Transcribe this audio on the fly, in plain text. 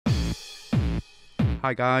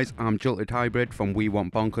Hi guys, I'm Jilted Hybrid from We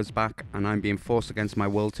Want Bonkers Back, and I'm being forced against my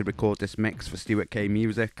will to record this mix for Stuart-K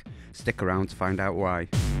Music. Stick around to find out why.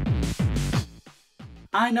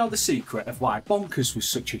 I know the secret of why Bonkers was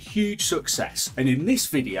such a huge success, and in this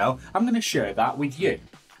video I'm going to share that with you.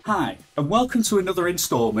 Hi, and welcome to another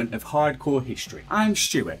instalment of Hardcore History. I'm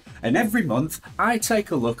Stuart, and every month I take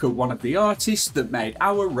a look at one of the artists that made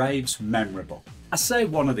our raves memorable. I say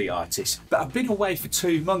one of the artists, but I've been away for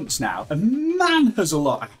 2 months now, and man has a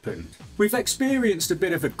lot happened. We've experienced a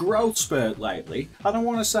bit of a growth spurt lately, and I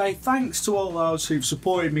want to say thanks to all those who've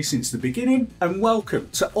supported me since the beginning, and welcome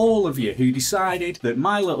to all of you who decided that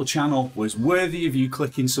my little channel was worthy of you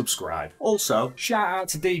clicking subscribe. Also, shout out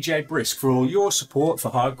to DJ Brisk for all your support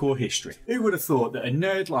for Hardcore History. Who would have thought that a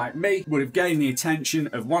nerd like me would have gained the attention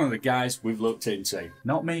of one of the guys we've looked into?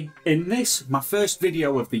 Not me. In this, my first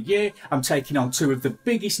video of the year, I'm taking on two of the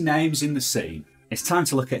biggest names in the scene. It's time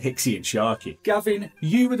to look at Hixxy Sharkey. Gavin,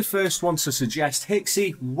 you were the first one to suggest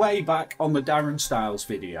Hixxy way back on the Darren Styles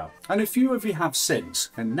video, and a few of you have since,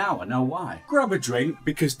 and now I know why. Grab a drink,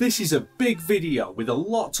 because this is a big video with a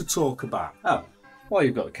lot to talk about. Oh, well,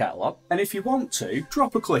 you've got the kettle up. And if you want to,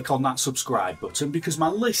 drop a click on that subscribe button, because my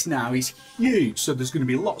list now is huge, so there's going to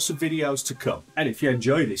be lots of videos to come. And if you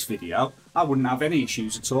enjoy this video, I wouldn't have any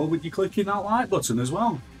issues at all with you clicking that like button as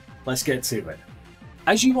well. Let's get to it.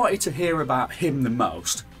 As you wanted to hear about him the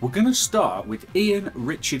most, we're going to start with Ian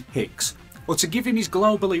Richard Hicks, or to give him his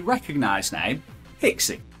globally recognised name,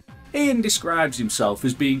 Hixxy. Ian describes himself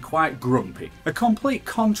as being quite grumpy, a complete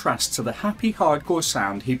contrast to the happy hardcore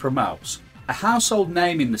sound he promotes. A household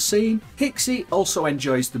name in the scene, Hixxy also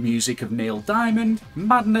enjoys the music of Neil Diamond,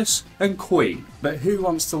 Madness and Queen, but who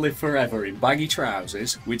wants to live forever in baggy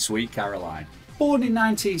trousers with Sweet Caroline? Born in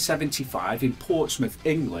 1975 in Portsmouth,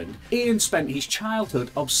 England, Ian spent his childhood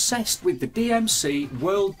obsessed with the DMC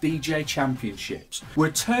World DJ Championships, where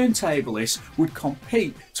turntablists would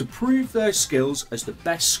compete to prove their skills as the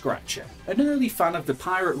best scratcher. An early fan of the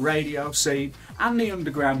pirate radio scene and the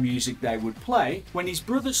underground music they would play, when his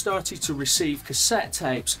brother started to receive cassette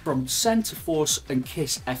tapes from Centreforce and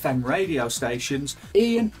Kiss FM radio stations,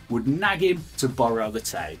 Ian would nag him to borrow the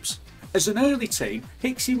tapes. As an early teen,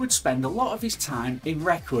 Hixxy would spend a lot of his time in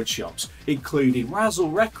record shops, including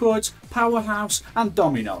Razzle Records, Powerhouse and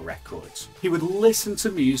Domino Records. He would listen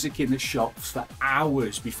to music in the shops for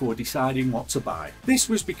hours before deciding what to buy. This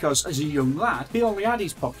was because as a young lad, he only had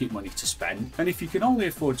his pocket money to spend, and if you can only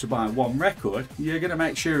afford to buy one record, you're going to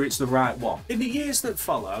make sure it's the right one. In the years that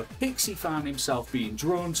followed, Hixxy found himself being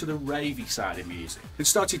drawn to the ravey side of music, and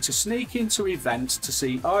started to sneak into events to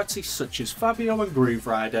see artists such as Fabio and Groove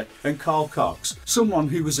Rider and Carl Cox, someone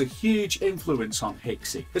who was a huge influence on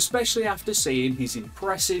Hixxy, especially after seeing his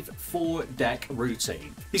impressive 4-deck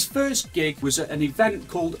routine. His first gig was at an event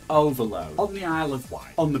called Overload on the Isle of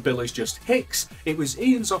Wight. On the bill as just Hicks, it was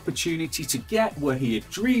Ian's opportunity to get where he had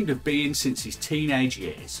dreamed of being since his teenage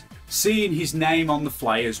years. Seeing his name on the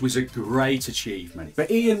flyers was a great achievement, but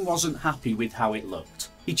Ian wasn't happy with how it looked.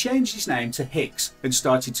 He changed his name to Hicks and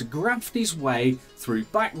started to graft his way through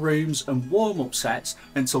back rooms and warm-up sets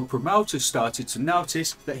until promoters started to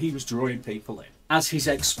notice that he was drawing people in. As his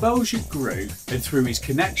exposure grew and through his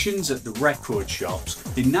connections at the record shops,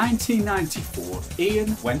 in 1994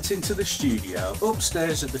 Ian went into the studio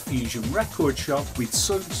upstairs at the Fusion record shop with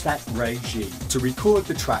Sunset Regime to record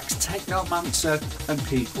the tracks Technomancer and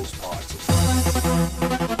People's Party.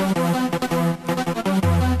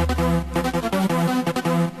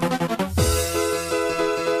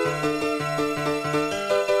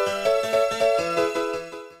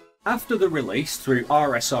 After the release through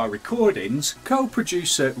RSR Recordings,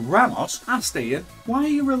 co-producer Ramos asked Ian, "Why are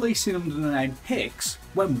you releasing under the name Hicks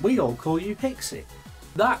when we all call you Hixxy?"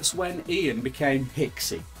 That's when Ian became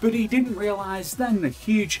Hixxy, but he didn't realise then the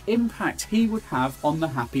huge impact he would have on the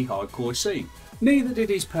happy hardcore scene. Neither did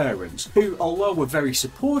his parents, who, although were very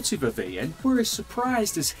supportive of Ian, were as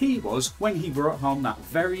surprised as he was when he brought home that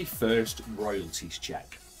very first royalties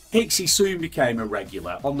check. Hixxy soon became a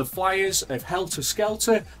regular on the flyers of Helter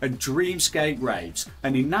Skelter and Dreamscape raves,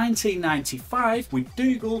 and in 1995 with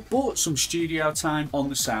Dougal bought some studio time on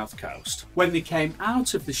the south coast. When they came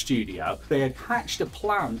out of the studio, they had hatched a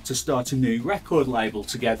plan to start a new record label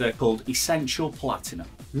together called Essential Platinum.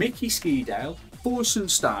 Mickey Skeedale, Forson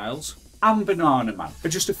Styles and Banana Man are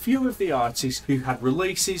just a few of the artists who had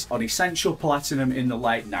releases on Essential Platinum in the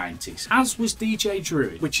late 90s, as was DJ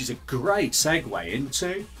Druid, which is a great segue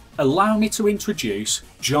into allow me to introduce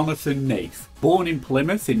Jonathan Neath, born in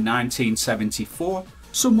Plymouth in 1974,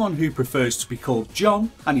 someone who prefers to be called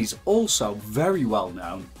John and is also very well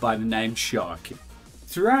known by the name Sharkey.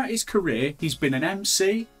 Throughout his career, he's been an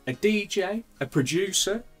MC, a DJ, a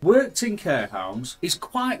producer, worked in care homes, is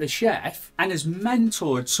quite the chef, and has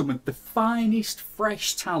mentored some of the finest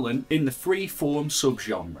fresh talent in the freeform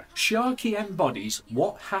subgenre. Sharkey embodies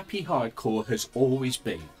what happy hardcore has always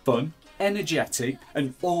been: fun, energetic,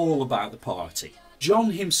 and all about the party.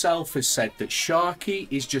 John himself has said that Sharkey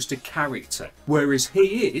is just a character, whereas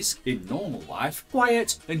he is, in normal life,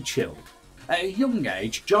 quiet and chilled. At a young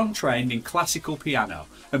age, John trained in classical piano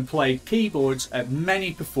and played keyboards at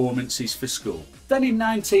many performances for school. Then in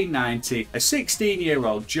 1990, a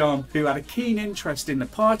 16-year-old John, who had a keen interest in the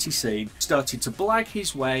party scene, started to blag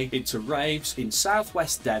his way into raves in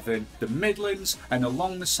southwest Devon, the Midlands and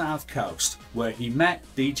along the south coast, where he met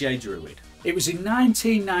DJ Druid. It was in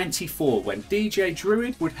 1994 when DJ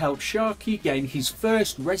Druid would help Sharkey gain his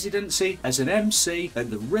first residency as an MC at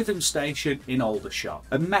the Rhythm Station in Aldershot,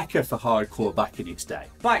 a mecca for hardcore back in its day.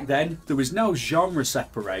 Back then, there was no genre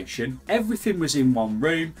separation, everything was in one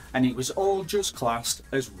room, and it was all just classed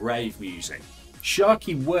as rave music.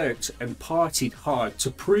 Sharkey worked and partied hard to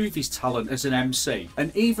prove his talent as an MC,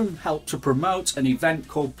 and even helped to promote an event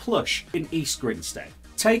called Plush in East Grinstead.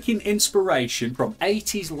 Taking inspiration from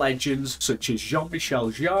 80s legends such as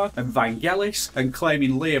Jean-Michel Jarre and Vangelis, and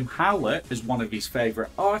claiming Liam Howlett as one of his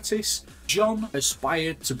favourite artists, John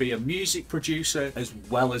aspired to be a music producer as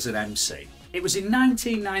well as an MC. It was in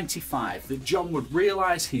 1995 that John would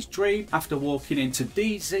realise his dream after walking into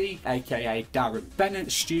DZ, aka Darren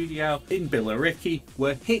Bennett's studio in Billericay,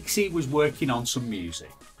 where Hixxy was working on some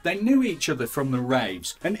music. They knew each other from the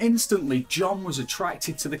raves, and instantly John was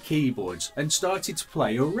attracted to the keyboards and started to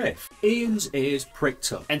play a riff. Ian's ears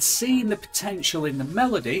pricked up, and seeing the potential in the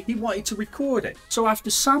melody, he wanted to record it. So after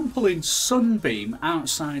sampling Sunbeam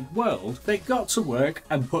Outside World, they got to work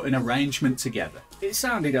and put an arrangement together. It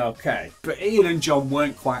sounded okay, but Ian and John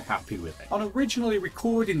weren't quite happy with it. On originally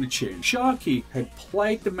recording the tune, Sharkey had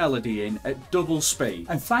played the melody in at double speed,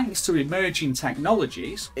 and thanks to emerging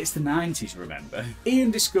technologies, it's the 90s remember,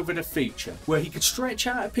 Ian discovered a feature where he could stretch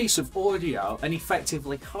out a piece of audio and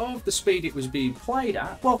effectively halve the speed it was being played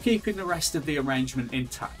at while keeping the rest of the arrangement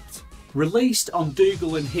intact. Released on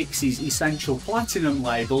Dougal and Hixxy's Essential Platinum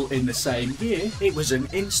label in the same year, it was an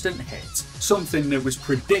instant hit, something that was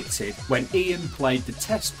predicted when Ian played the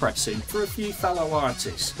test pressing for a few fellow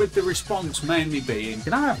artists, with the response mainly being,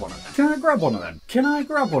 "Can I have one of them? Can I grab one of them? Can I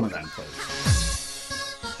grab one of them please?"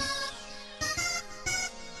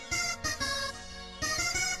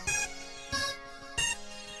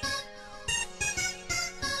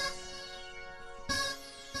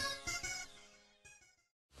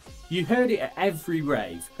 You heard it at every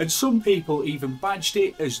rave, and some people even badged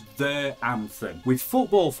it as their anthem, with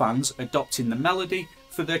football fans adopting the melody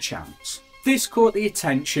for their chants. This caught the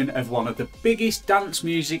attention of one of the biggest dance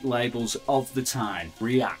music labels of the time,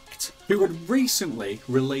 React, who had recently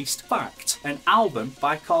released Fact, an album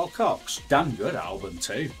by Carl Cox. Damn good album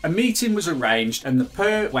too. A meeting was arranged and the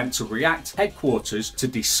pair went to React headquarters to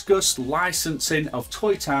discuss licensing of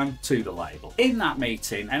Toy Town to the label. In that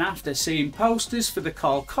meeting, and after seeing posters for the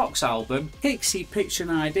Carl Cox album, Hixxy pitched an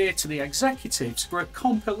idea to the executives for a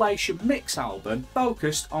compilation mix album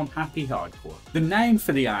focused on happy hardcore. The name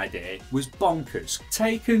for the idea was Bonkers,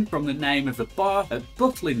 taken from the name of a bar at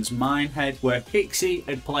Butlins Minehead where Hixxy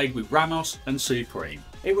had played with Ramos and Supreme.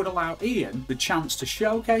 It would allow Ian the chance to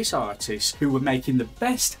showcase artists who were making the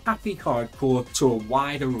best happy hardcore to a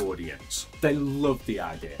wider audience. They loved the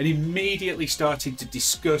idea and immediately started to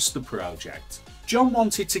discuss the project. John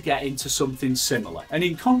wanted to get into something similar, and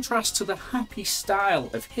in contrast to the happy style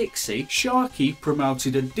of Hixxy, Sharkey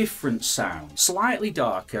promoted a different sound, slightly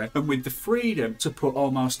darker and with the freedom to put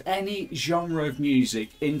almost any genre of music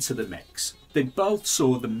into the mix. They both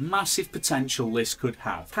saw the massive potential this could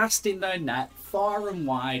have, casting their net far and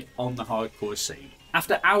wide on the hardcore scene.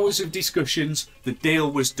 After hours of discussions, the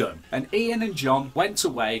deal was done, and Ian and John went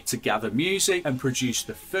away to gather music and produce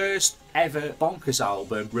the first ever Bonkers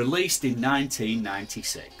album, released in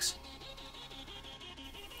 1996.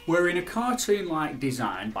 We're in a cartoon-like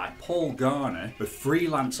design by Paul Garner, a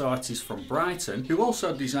freelance artist from Brighton, who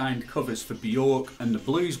also designed covers for Bjork and the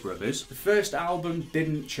Blues Brothers. The first album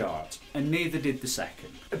didn't chart, and neither did the second.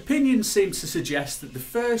 Opinions seem to suggest that the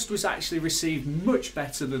first was actually received much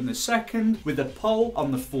better than the second, with a poll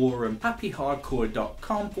on the forum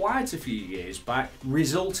happyhardcore.com quite a few years back,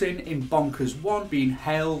 resulting in Bonkers 1 being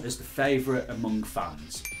hailed as the favourite among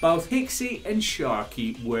fans. Both Hixxy and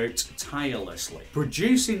Sharkey worked tirelessly,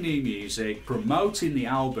 producing new music, promoting the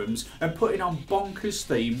albums and putting on Bonkers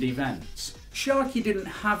themed events. Sharkey didn't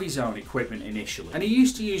have his own equipment initially, and he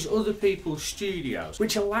used to use other people's studios,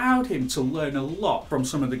 which allowed him to learn a lot from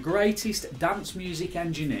some of the greatest dance music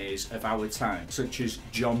engineers of our time, such as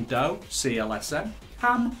John Doe, CLSM,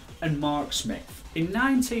 Ham and Mark Smith. In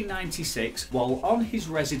 1996, while on his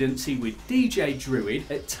residency with DJ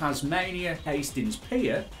Druid at Tasmania Hastings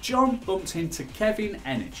Pier, John bumped into Kevin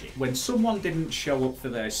Energy when someone didn't show up for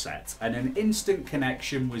their set, and an instant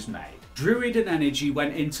connection was made. Druid and Energy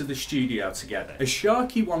went into the studio together as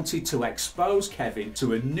Sharkey wanted to expose Kevin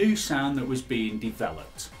to a new sound that was being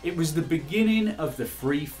developed. It was the beginning of the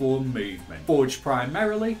freeform movement, forged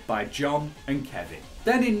primarily by John and Kevin.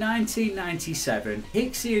 Then in 1997,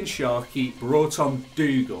 Hixxy and Sharkey brought on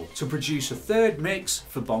Dougal to produce a third mix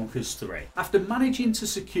for Bonkers 3. After managing to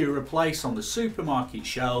secure a place on the supermarket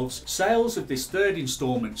shelves, sales of this third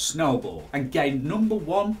instalment snowballed and gained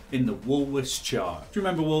 #1 in the Woolworths chart. Do you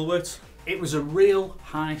remember Woolworths? It was a real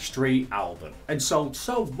high street album and sold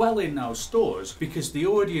so well in those stores because the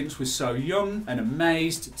audience was so young and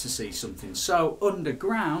amazed to see something so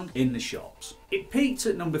underground in the shops. It peaked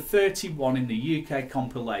at number 31 in the UK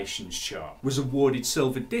compilations chart, was awarded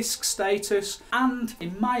silver disc status, and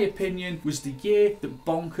in my opinion was the year that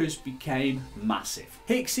Bonkers became massive.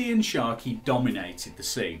 Hixxy and Sharkey dominated the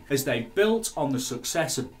scene as they built on the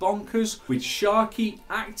success of Bonkers, with Sharkey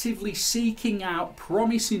actively seeking out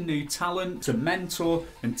promising new talent to mentor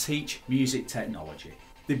and teach music technology.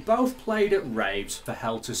 They both played at raves for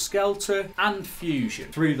Helter Skelter and Fusion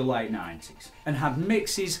through the late 90s and had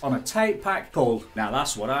mixes on a tape pack called, now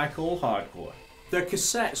that's what I call hardcore. Their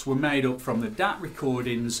cassettes were made up from the DAT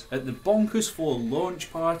recordings at the Bonkers 4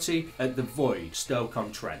 launch party at the Void,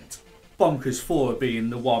 Stoke-on-Trent. Bonkers 4 being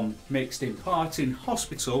the one mixed in part in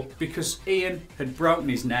hospital because Ian had broken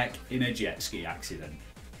his neck in a jet ski accident.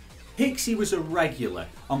 Hixxy was a regular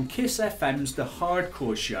on Kiss FM's The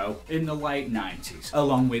Hardcore Show in the late 90s,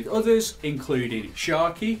 along with others including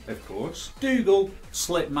Sharkey, of course, Dougal,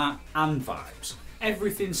 Slipmatt and Vibes.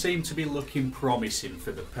 Everything seemed to be looking promising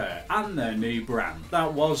for the pair and their new brand.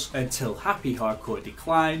 That was until Happy Hardcore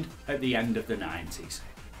declined at the end of the 90s.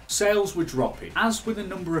 Sales were dropping, as were the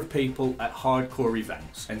number of people at hardcore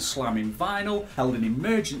events, and Slamming Vinyl held an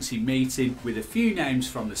emergency meeting with a few names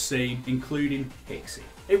from the scene, including Hixxy.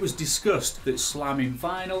 It was discussed that Slamming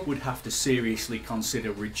Vinyl would have to seriously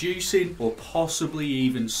consider reducing or possibly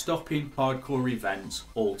even stopping hardcore events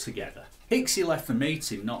altogether. Hixxy left the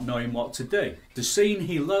meeting not knowing what to do. The scene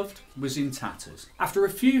he loved was in tatters. After a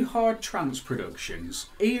few hard trance productions,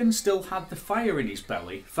 Ian still had the fire in his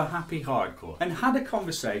belly for Happy Hardcore and had a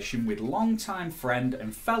conversation with longtime friend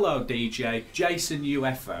and fellow DJ Jason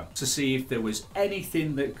UFO to see if there was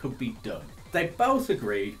anything that could be done. They both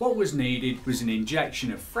agreed what was needed was an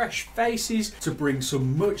injection of fresh faces to bring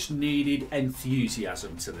some much needed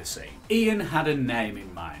enthusiasm to the scene. Ian had a name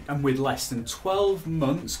in mind, and with less than 12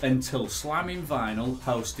 months until Slamming Vinyl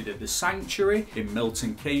hosted at the Sanctuary in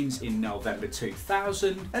Milton Keynes in November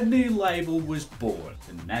 2000, a new label was born.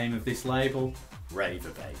 The name of this label? Raver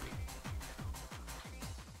Baby.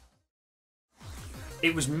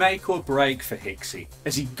 It was make or break for Hixxy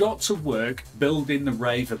as he got to work building the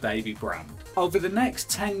Raver Baby brand. Over the next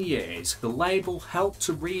 10 years, the label helped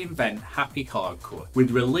to reinvent Happy Hardcore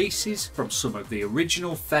with releases from some of the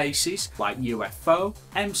original faces like UFO,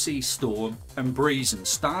 MC Storm and Breeze and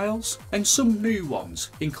Styles, and some new ones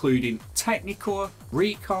including Technicore,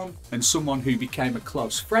 Recon and someone who became a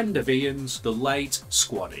close friend of Ian's, the late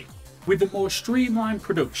Squaddy. With a more streamlined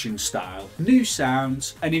production style, new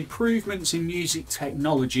sounds and improvements in music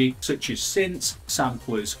technology such as synths,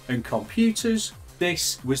 samplers and computers,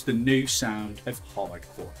 this was the new sound of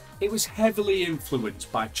hardcore. It was heavily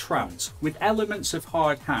influenced by trance with elements of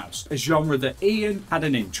hard house, a genre that Ian had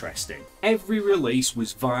an interest in. Every release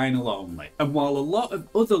was vinyl only, and while a lot of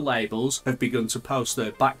other labels have begun to post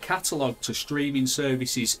their back catalogue to streaming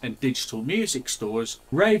services and digital music stores,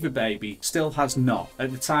 Raver Baby still has not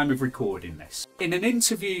at the time of recording this. In an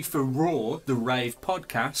interview for Raw, the Rave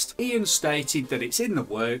podcast, Ian stated that it's in the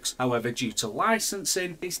works, however due to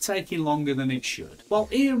licensing it's taking longer than it should. While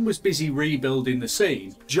Ian was busy rebuilding the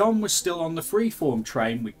scene, John was still on the freeform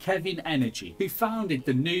train with Kevin Energy, who founded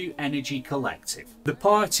the New Energy Collective. The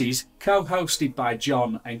parties, co-hosted by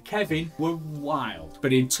John and Kevin, were wild,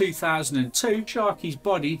 but in 2002 Sharkey's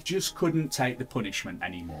body just couldn't take the punishment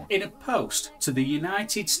anymore. In a post to the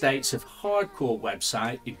United States of Hardcore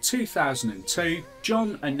website in 2002,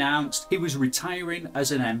 John announced he was retiring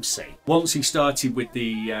as an MC. Once he started with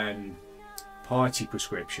the party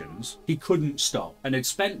prescriptions, he couldn't stop and had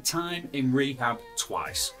spent time in rehab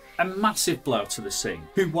twice. A massive blow to the scene,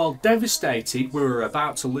 who, while devastated we were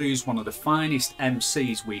about to lose one of the finest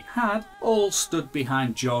MCs we had, all stood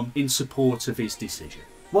behind John in support of his decision.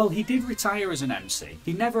 While he did retire as an MC,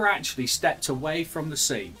 he never actually stepped away from the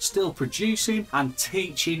scene, still producing and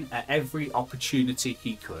teaching at every opportunity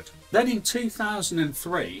he could. Then in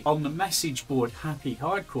 2003, on the message board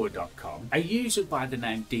happyhardcore.com, a user by the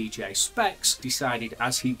name DJ Specs decided,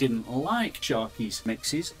 as he didn't like Sharkey's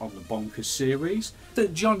mixes on the Bonkers series,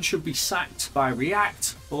 that John should be sacked by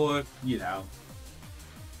React, or, you know.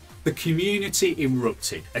 The community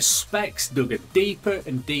erupted as Specs dug a deeper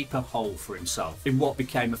and deeper hole for himself in what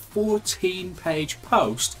became a 14-page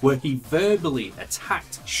post where he verbally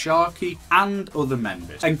attacked Sharkey and other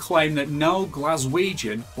members and claimed that no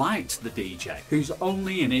Glaswegian liked the DJ, who's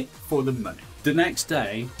only in it for the money. The next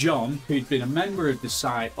day, John, who'd been a member of the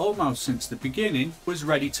site almost since the beginning, was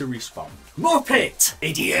ready to respond. Muppet!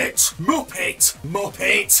 Idiot! Muppet!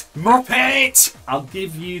 Muppet! Muppet! I'll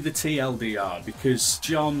give you the TLDR because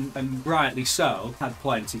John, and rightly so, had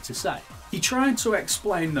plenty to say. He tried to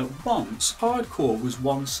explain that once hardcore was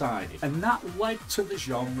one-sided and that led to the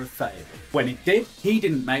genre failing. When it did, he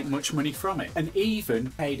didn't make much money from it and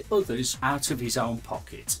even paid others out of his own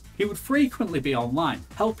pocket. He would frequently be online,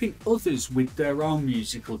 helping others with their own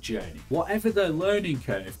musical journey, whatever their learning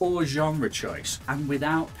curve or genre choice, and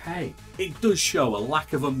without pay. It does show a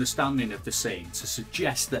lack of understanding of the scene to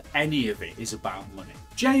suggest that any of it is about money.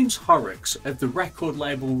 James Horrocks of the record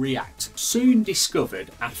label React soon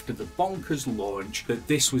discovered after the Bonkers launch that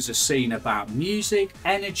this was a scene about music,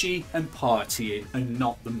 energy and partying and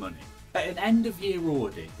not the money. At an end-of-year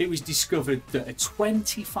audit, it was discovered that a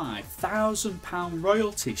 £25,000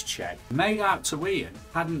 royalties cheque made out to Ian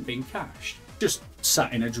hadn't been cashed. Just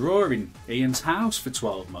sat in a drawer in Ian's house for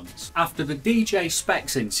 12 months. After the DJ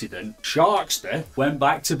Specs incident, Sharkster went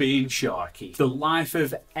back to being Sharky, the life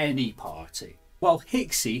of any party. While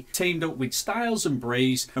Hixxy teamed up with Styles and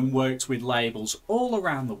Breeze and worked with labels all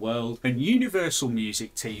around the world and Universal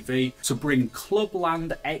Music TV to bring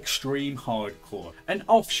Clubland Extreme Hardcore, an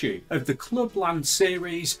offshoot of the Clubland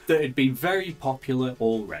series that had been very popular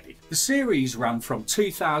already. The series ran from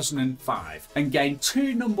 2005 and gained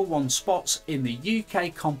 2 #1 spots in the UK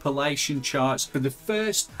compilation charts for the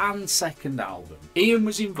first and second album. Ian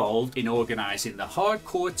was involved in organising the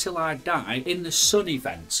Hardcore Till I Die in the Sun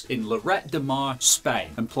events in Lloret de Mar,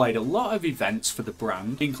 Spain, and played a lot of events for the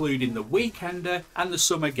brand, including the Weekender and the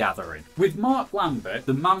Summer Gathering. With Mark Lambert,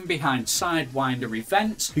 the man behind Sidewinder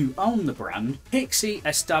Events, who owned the brand, Hixxy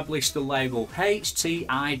established the label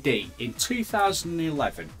HTID in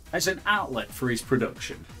 2011 as an outlet for his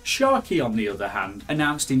production. Sharkey, on the other hand,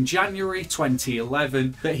 announced in January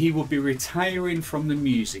 2011 that he would be retiring from the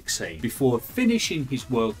music scene before finishing his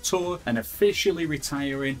world tour and officially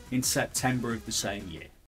retiring in September of the same year.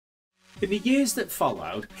 In the years that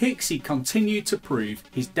followed, Hixxy continued to prove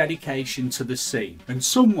his dedication to the scene and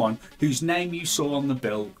someone whose name you saw on the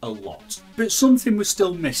bill a lot. But something was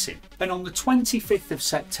still missing, and on the 25th of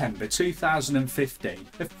September 2015,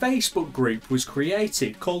 a Facebook group was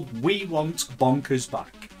created called We Want Bonkers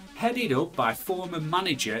Back. Headed up by former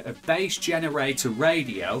manager of Bass Generator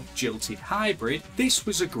Radio, Jilted Hybrid, this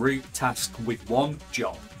was a group tasked with one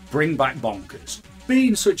job: bring back Bonkers.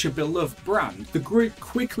 Being such a beloved brand, the group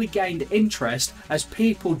quickly gained interest as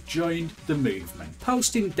people joined the movement,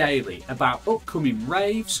 posting daily about upcoming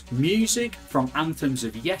raves, music from anthems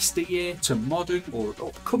of yesteryear to modern or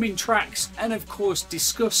upcoming tracks, and of course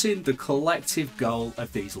discussing the collective goal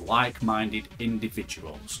of these like-minded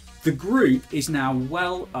individuals. The group is now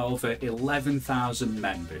well over 11,000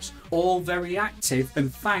 members, all very active,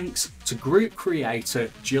 and thanks to group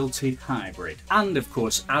creator Jilted Hybrid, and of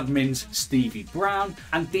course admins Stevie Brown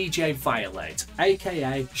and DJ Violet,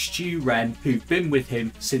 aka Stu Wren, who've been with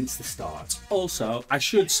him since the start. Also, I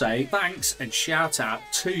should say thanks and shout out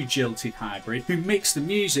to Jilted Hybrid, who mixed the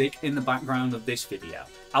music in the background of this video.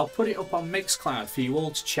 I'll put it up on Mixcloud for you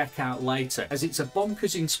all to check out later, as it's a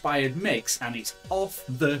Bonkers inspired mix and it's off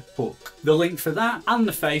the hook. The link for that and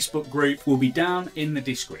the Facebook group will be down in the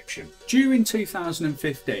description. During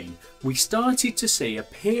 2015, we started to see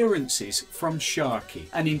appearances from Sharkey,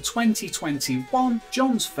 and in 2021,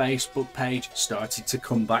 John's Facebook page started to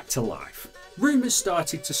come back to life. Rumours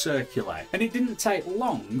started to circulate, and it didn't take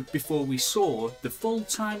long before we saw the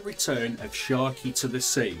full-time return of Sharkey to the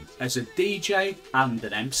scene as a DJ and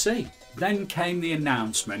an MC. Then came the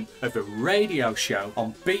announcement of a radio show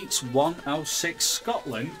on Beats 106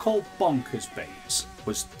 Scotland called Bonkers Beats.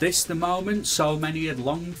 Was this the moment so many had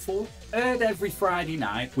longed for? aired every Friday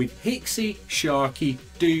night with Hixxy, Sharkey,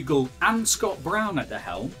 Dougal and Scott Brown at the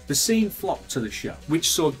helm, the scene flocked to the show,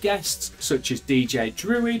 which saw guests such as DJ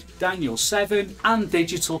Druid, Daniel Seven and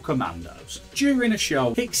Digital Commandos. During a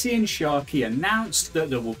show, Hixxy and Sharkey announced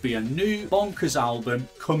that there would be a new Bonkers album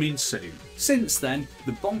coming soon. Since then,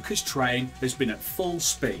 the Bonkers train has been at full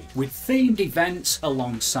speed, with themed events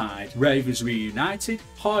alongside Ravers Reunited,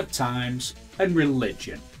 Hard Times and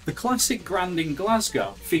Religion. The classic Grand in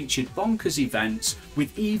Glasgow featured Bonkers events,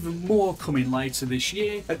 with even more coming later this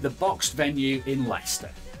year at the Boxed venue in Leicester.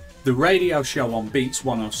 The radio show on Beats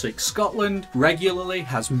 106 Scotland regularly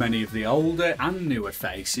has many of the older and newer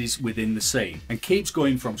faces within the scene and keeps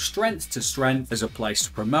going from strength to strength as a place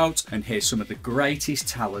to promote and hear some of the greatest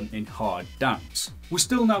talent in hard dance. We're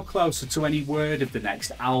still no closer to any word of the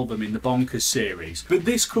next album in the Bonkers series, but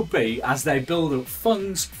this could be as they build up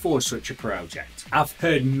funds for such a project. I've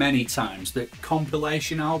heard many times that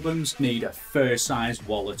compilation albums need a fair-sized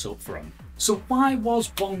wallet up front. So why was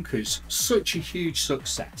Bonkers such a huge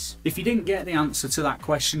success? If you didn't get the answer to that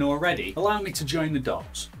question already, allow me to join the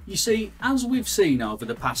dots. You see, as we've seen over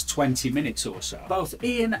the past 20 minutes or so, both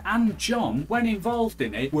Ian and John, when involved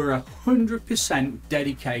in it, were 100%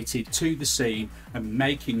 dedicated to the scene and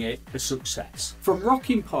making it a success. From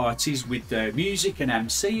rocking parties with their music and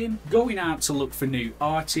MCing, going out to look for new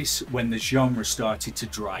artists when the genre started to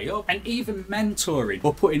dry up, and even mentoring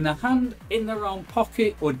or putting their hand in their own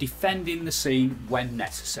pocket or defending the scene when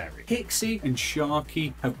necessary. Hixxy and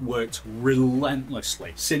Sharkey have worked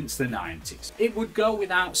relentlessly since the 90s. It would go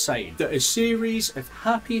without saying that a series of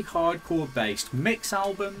happy hardcore based mix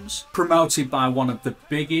albums promoted by one of the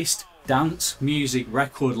biggest dance music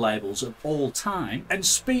record labels of all time and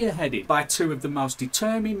spearheaded by two of the most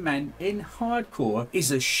determined men in hardcore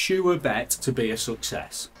is a sure bet to be a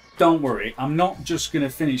success. Don't worry, I'm not just going to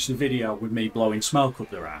finish the video with me blowing smoke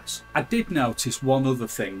up their ass. I did notice one other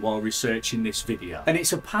thing while researching this video, and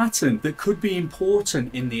it's a pattern that could be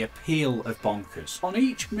important in the appeal of Bonkers. On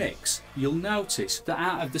each mix, you'll notice that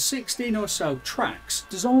out of the 16 or so tracks,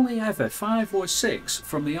 there's only ever 5 or 6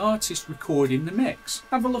 from the artist recording the mix.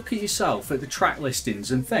 Have a look at yourself at the track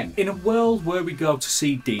listings and think, in a world where we go to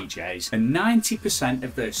see DJs and 90%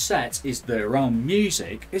 of their set is their own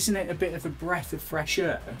music, isn't it a bit of a breath of fresh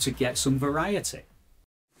air to get some variety?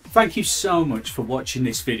 Thank you so much for watching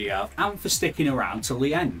this video and for sticking around till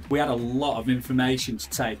the end. We had a lot of information to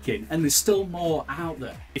take in and there's still more out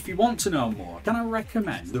there. If you want to know more, can I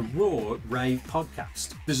recommend the Raw Rave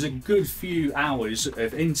podcast? There's a good few hours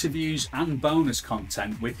of interviews and bonus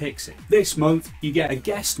content with Hixxy. This month you get a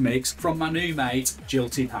guest mix from my new mate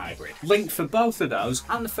Jilted Hybrid. Link for both of those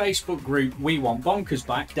and the Facebook group We Want Bonkers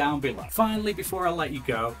Back down below. Finally, before I let you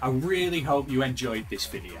go, I really hope you enjoyed this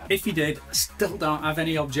video. If you did, I still don't have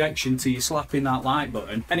any objection to you slapping that like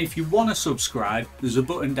button, and if you want to subscribe, there's a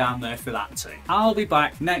button down there for that too. I'll be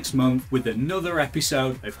back next month with another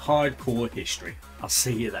episode of Hardcore History. I'll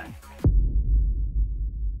see you then.